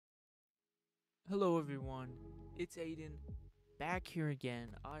Hello everyone, it's Aiden, back here again.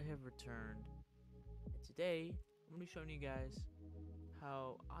 I have returned, and today I'm going to be showing you guys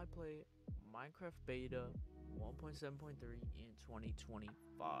how I play Minecraft Beta 1.7.3 in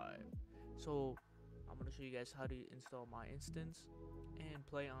 2025. So I'm going to show you guys how to install my instance and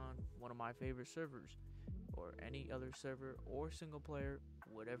play on one of my favorite servers, or any other server, or single player,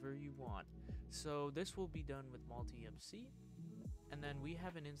 whatever you want. So this will be done with MultiMC, and then we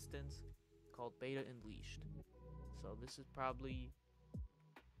have an instance called Beta Unleashed. So this is probably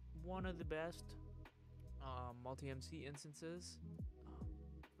one of the best multi-MC instances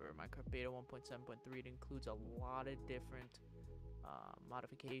for Minecraft Beta 1.7.3. It includes a lot of different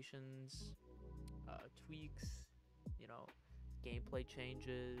modifications, tweaks, gameplay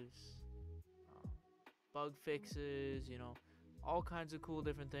changes, uh, bug fixes, all kinds of cool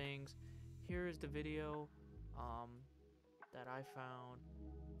different things. Here is the video that I found.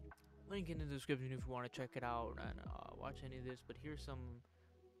 Link in the description if you want to check it out and watch any of this. But here's some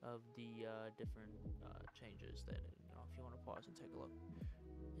of the different changes that if you want to pause and take a look.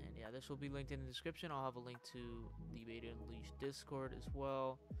 And yeah, this will be linked in the description. I'll have a link to the Beta Unleashed Discord as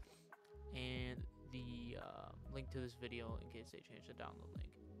well, and the link to this video in case they change the download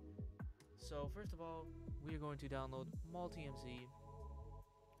link. So first of all, we are going to download MultiMC.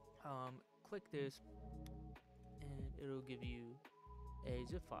 Click this, and it'll give you a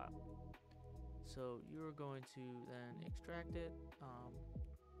zip file. So you're going to then extract it.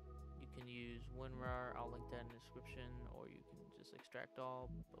 You can use WinRAR, I'll link that in the description, or you can just extract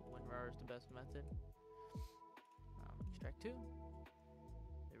all, but WinRAR is the best method. Extract to.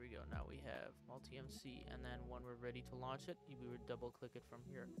 There we go. Now we have MultiMC, and then when we're ready to launch it, we would double click it from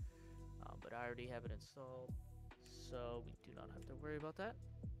here. But I already have it installed, so we do not have to worry about that.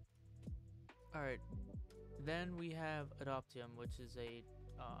 Alright, then we have Adoptium, which is a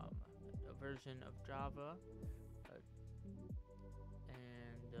version of Java,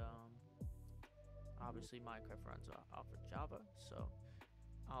 and obviously Minecraft runs off of Java, so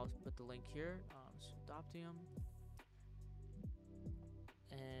I'll put the link here. It's Adoptium,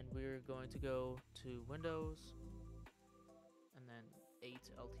 and we're going to go to Windows, and then 8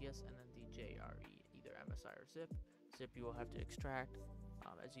 LTS, and then the JRE, either MSI or zip. Zip you will have to extract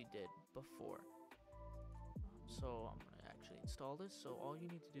as you did before. So I'm going to actually install this. So all you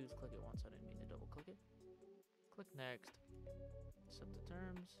need to do is click it once. I didn't mean to double click it. Click next. Accept the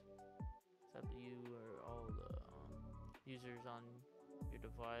terms. Accept you or all the users on your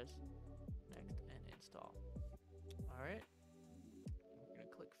device. Next, and install. Alright. We're going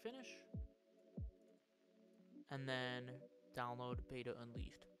to click finish. And then download Beta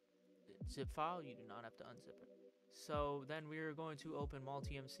Unleashed. Zip file, you do not have to unzip it. So then we're going to open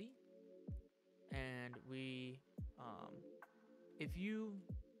MultiMC. And we if you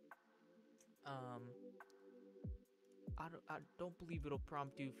I don't believe it'll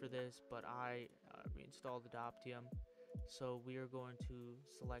prompt you for this, but I reinstalled Adoptium, so we are going to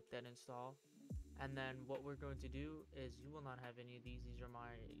select that install. And then what we're going to do is, you will not have any of these are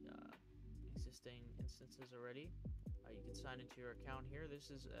my existing instances already. You can sign into your account here. This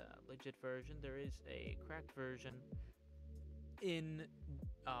is a legit version. There is a cracked version in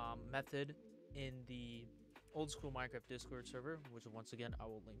method in the old school Minecraft Discord server, which once again I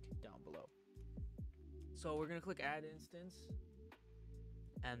will link down below. So we're gonna click add instance,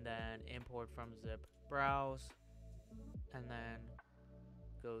 and then import from zip, browse, and then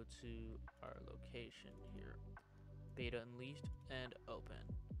go to our location here, Beta Unleashed, and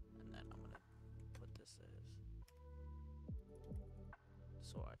open. And then I'm gonna put this as,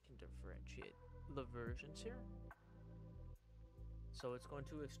 so I can differentiate the versions here. So it's going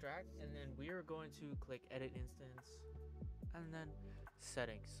to extract, and then we are going to click edit instance, and then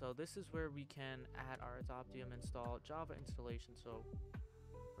settings. So this is where we can add our Adoptium install Java installation. So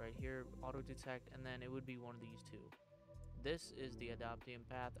right here, auto detect, and then it would be one of these two. This is the Adoptium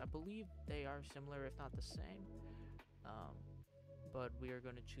path. I believe they are similar, if not the same, but we are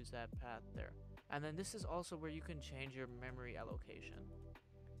going to choose that path there. And then this is also where you can change your memory allocation.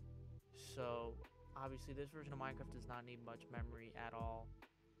 So obviously this version of Minecraft does not need much memory at all.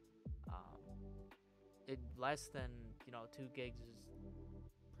 It less than 2 gigs is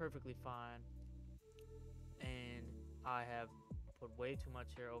perfectly fine, and I have put way too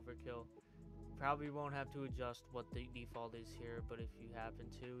much here, overkill. Probably won't have to adjust what the default is here, but if you happen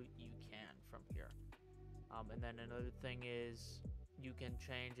to, you can from here. And then another thing is, you can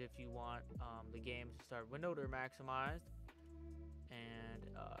change if you want the game to start windowed or maximized, and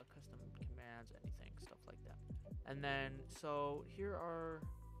custom commands, anything, stuff like that. And then so here are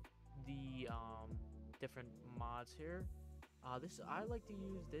the different mods here. I like to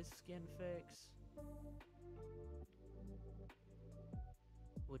use this skin fix,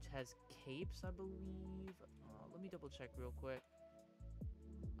 which has capes, I believe. Let me double check real quick.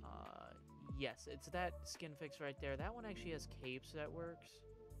 Yes, it's that skin fix right there. That one actually has capes that works.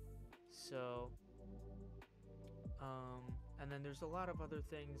 So, and then there's a lot of other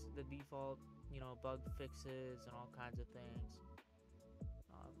things, the default, bug fixes and all kinds of things.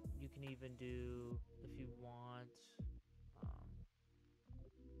 You can even do, if you want,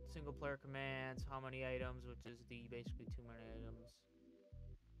 single player commands, how many items, which is the basically too many items,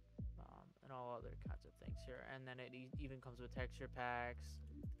 and all other kinds of things here. And then it even comes with texture packs.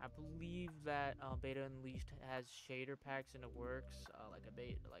 I believe that Beta Unleashed has shader packs in the works, like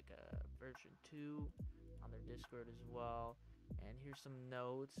a version 2 on their Discord as well. And here's some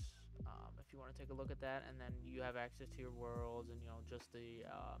notes if you want to take a look at that. And then you have access to your worlds and just the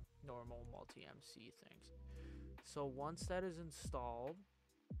normal MultiMC things. So once that is installed,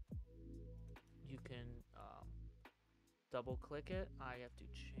 you can double click it. I have to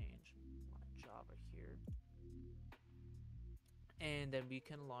change my Java here. And then we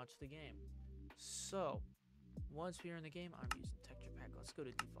can launch the game. So once we're in the game, I'm using texture pack. Let's go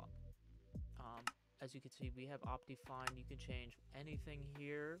to default. As you can see, we have Optifine. You can change anything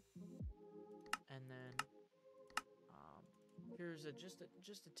here. And then here's just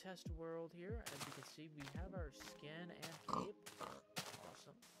a test world here. As you can see, we have our skin and cape.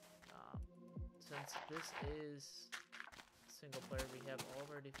 Awesome. Since this is single player, we have all of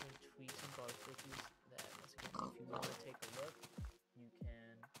our different tweaks and bug fixes that, once again, if you want to take a look, you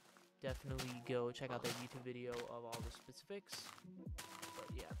can definitely go check out that YouTube video of all the specifics. But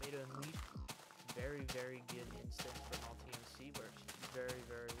yeah, Beta Unleashed, very, very good instance for MultiMC, works very,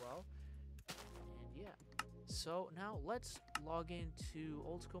 very well. And yeah, so now let's log into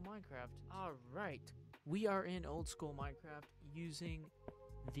old school Minecraft. All right, we are in old school Minecraft using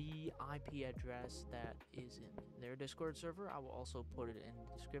the IP address that is in their Discord server. I will also put it in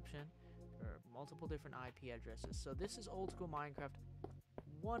the description. There are multiple different IP addresses. So this is old school Minecraft,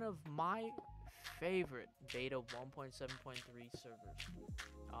 one of my favorite beta 1.7.3 servers.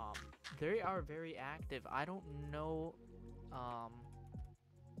 They are very active. I don't know how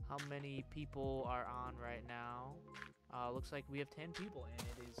many people are on right now. Looks like we have 10 people, and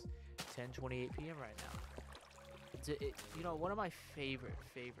it is 10:28 p.m. right now. One of my favorite.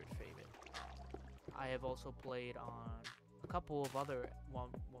 I have also played on a couple of other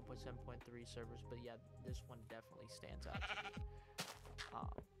 1.7.3 servers, but yeah, this one definitely stands out to me.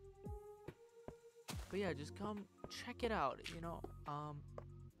 But yeah, just come check it out.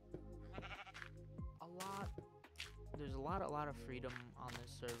 There's a lot of freedom on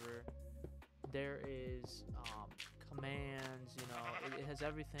this server. There is commands. It has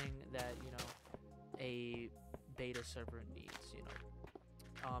everything that a beta server needs.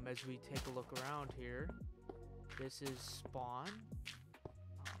 As we take a look around here, this is spawn.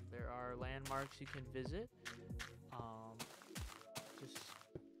 There are landmarks you can visit. Just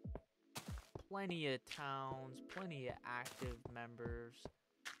plenty of towns, plenty of active members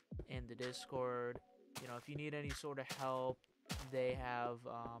in the Discord. If you need any sort of help, they have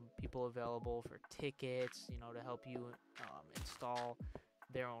people available for tickets, to help you install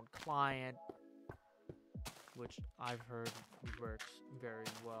their own client, which I've heard works very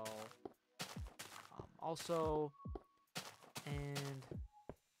well. And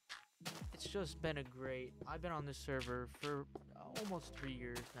it's just been I've been on this server for almost 3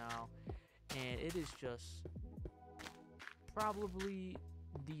 years now, and it is just probably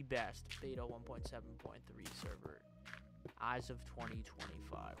the best beta 1.7.3 server as of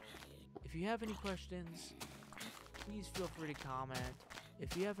 2025. If you have any questions, please feel free to comment.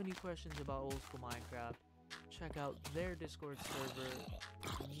 If you have any questions about old school Minecraft, check out their Discord server.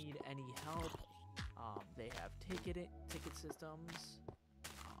 If you need any help, they have ticket systems.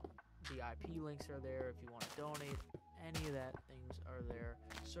 The IP links are there if you want to donate. Any of that things are there.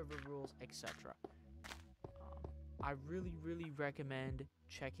 Server rules, etc. I really recommend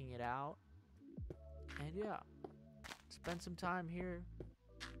checking it out. And yeah, spend some time here.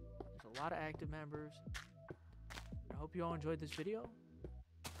 There's a lot of active members. I hope you all enjoyed this video.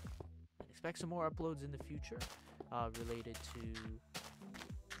 Expect some more uploads in the future related to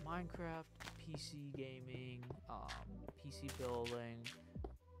Minecraft, PC gaming, PC building,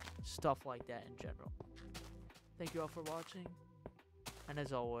 stuff like that in general. Thank you all for watching, and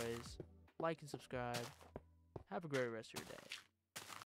as always, like and subscribe. Have a great rest of your day.